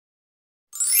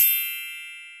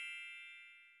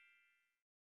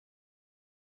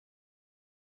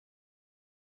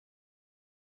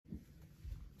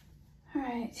All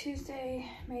right, Tuesday,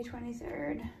 May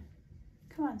 23rd.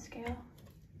 Come on, scale.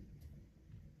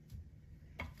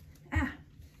 Ah.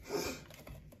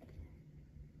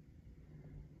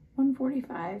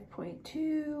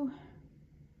 145.2.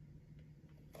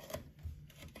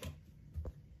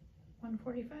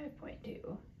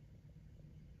 145.2.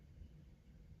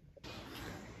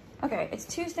 Okay, it's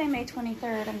Tuesday, May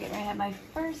 23rd. I'm getting ready to have my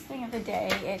first thing of the day.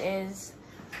 It is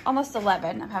almost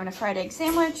 11. I'm having a fried egg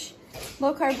sandwich,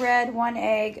 low carb bread, 1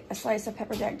 egg, a slice of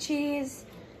pepper jack cheese,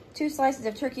 2 slices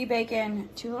of turkey bacon,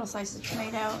 2 little slices of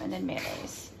tomato, and then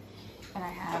mayonnaise. And I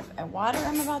have a water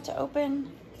I'm about to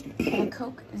open and a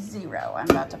Coke Zero I'm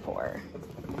about to pour.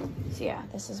 So yeah,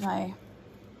 this is my,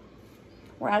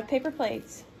 we're out of paper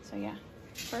plates. So yeah,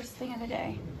 first thing of the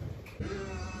day.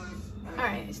 All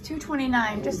right, it's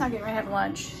 2:29, just not getting ready to have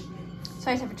lunch. So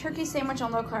I just have a turkey sandwich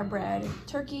on low carb bread,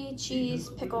 turkey, cheese,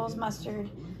 pickles, mustard.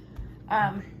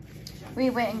 We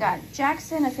went and got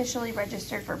Jackson officially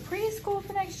registered for preschool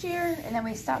for next year. And then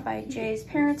we stopped by Jay's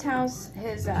parents' house.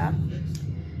 His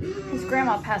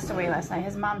grandma passed away last night,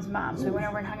 his mom's mom. So we went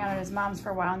over and hung out at his mom's for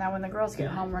a while. Now when the girls get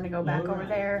home, we're gonna go back over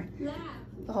there.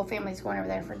 The whole family's going over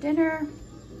there for dinner.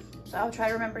 So I'll try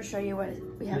to remember to show you what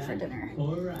we have for dinner.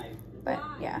 But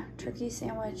yeah, turkey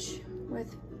sandwich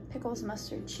with pickles,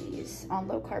 mustard, cheese on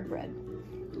low carb bread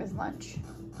as lunch.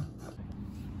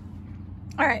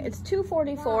 All right, it's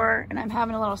 2:44 and I'm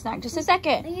having a little snack. Just a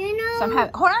second. You know, So I'm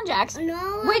having, hold on, Jax.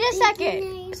 No, wait a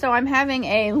second. So I'm having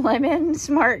a lemon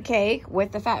smart cake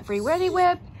with the fat-free Ready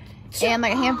Whip and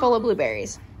like a handful of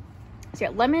blueberries. So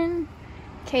yeah, lemon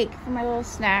cake for my little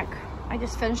snack. I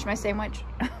just finished my sandwich.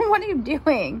 What are you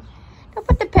doing? Don't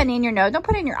put the penny in your nose. Don't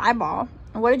put it in your eyeball.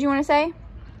 And what did you want to say?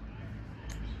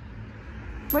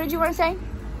 What did you want to say?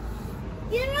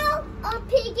 You know, a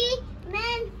piggy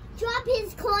man drop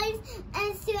his coins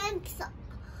and swim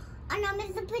on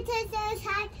Mr. Potato's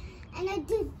head, and it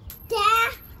did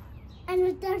that, and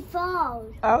it then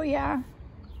falls. Oh yeah.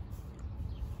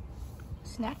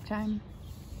 Snack time.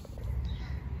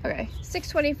 Okay,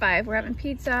 6:25. We're having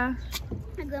pizza.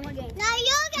 Now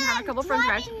you're a couple french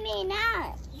fries. driving me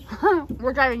nuts.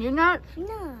 We're driving you nuts.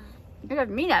 No. You're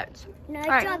driving me nuts. No, All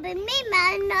you're right. driving me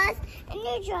nuts, and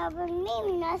you're driving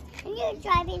me nuts, and you're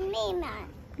driving me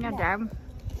nuts. No, Dad.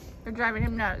 You're driving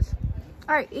him nuts.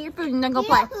 All right, eat your food and then go You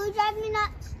play. know who drives me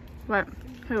nuts? What?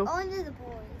 Who? Only the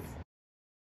boys.